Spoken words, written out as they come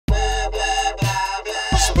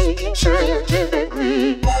Speaking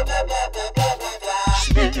scientifically.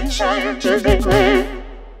 Speaking scientifically.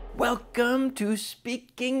 Welcome to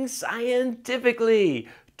Speaking Scientifically.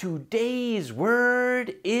 Today's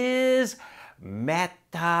word is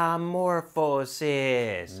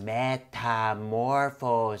metamorphosis.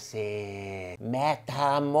 Metamorphosis.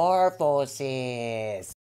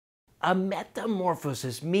 Metamorphosis. A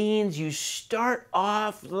metamorphosis means you start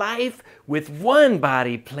off life with one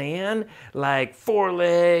body plan, like 4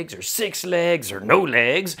 legs or 6 legs or no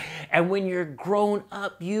legs, and when you're grown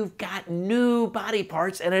up, you've got new body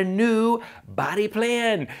parts and a new body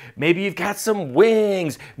plan. Maybe you've got some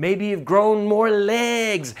wings, maybe you've grown more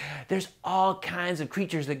legs. There's all kinds of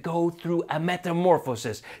creatures that go through a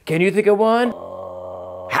metamorphosis. Can you think of one?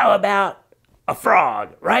 How about a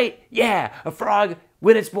frog, right? Yeah, a frog,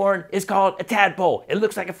 when it's born, it's called a tadpole. It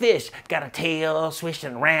looks like a fish. Got a tail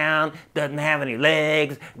swishing around, doesn't have any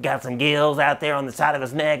legs, got some gills out there on the side of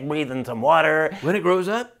its neck, breathing some water. When it grows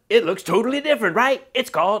up, it looks totally different, right? It's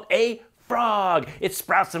called a frog. It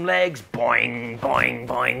sprouts some legs, boing, boing,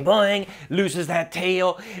 boing, boing, looses that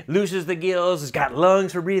tail, looses the gills, it's got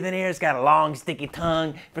lungs for breathing air, it's got a long sticky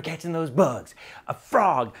tongue for catching those bugs. A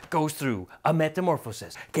frog goes through a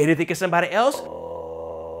metamorphosis. Can you think of somebody else?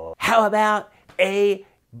 How about a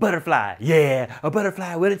butterfly? Yeah, a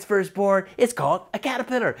butterfly, when it's first born, it's called a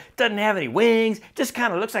caterpillar. Doesn't have any wings, just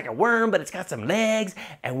kind of looks like a worm, but it's got some legs.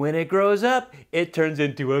 And when it grows up, it turns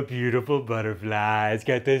into a beautiful butterfly. It's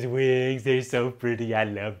got those wings, they're so pretty. I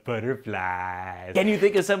love butterflies. Can you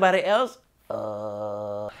think of somebody else?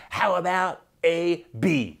 How about a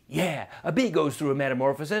bee? Yeah, a bee goes through a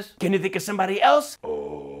metamorphosis. Can you think of somebody else?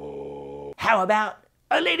 How about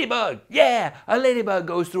a ladybug? Yeah, a ladybug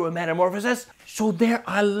goes through a metamorphosis. So there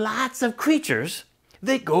are lots of creatures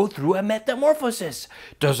that go through a metamorphosis.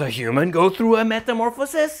 Does a human go through a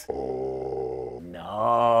metamorphosis?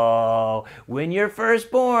 No. When you're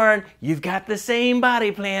first born, you've got the same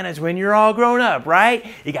body plan as when you're all grown up, right?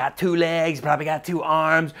 You got 2 legs, probably got 2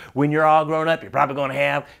 arms. When you're all grown up, you're probably gonna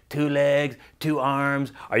have 2 legs, 2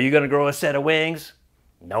 arms. Are you gonna grow a set of wings?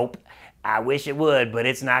 Nope. I wish it would, but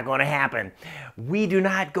it's not going to happen. We do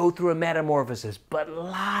not go through a metamorphosis, but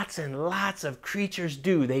lots and lots of creatures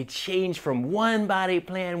do. They change from one body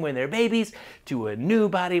plan when they're babies to a new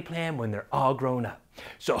body plan when they're all grown up.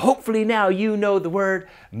 So hopefully now you know the word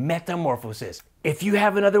metamorphosis. If you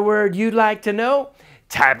have another word you'd like to know,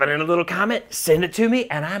 type it in a little comment, send it to me,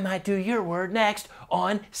 and I might do your word next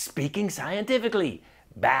on Speaking Scientifically.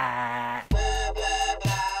 Bye.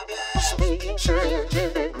 Speaking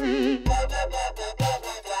scientifically.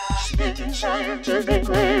 Speaking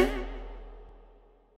scientifically.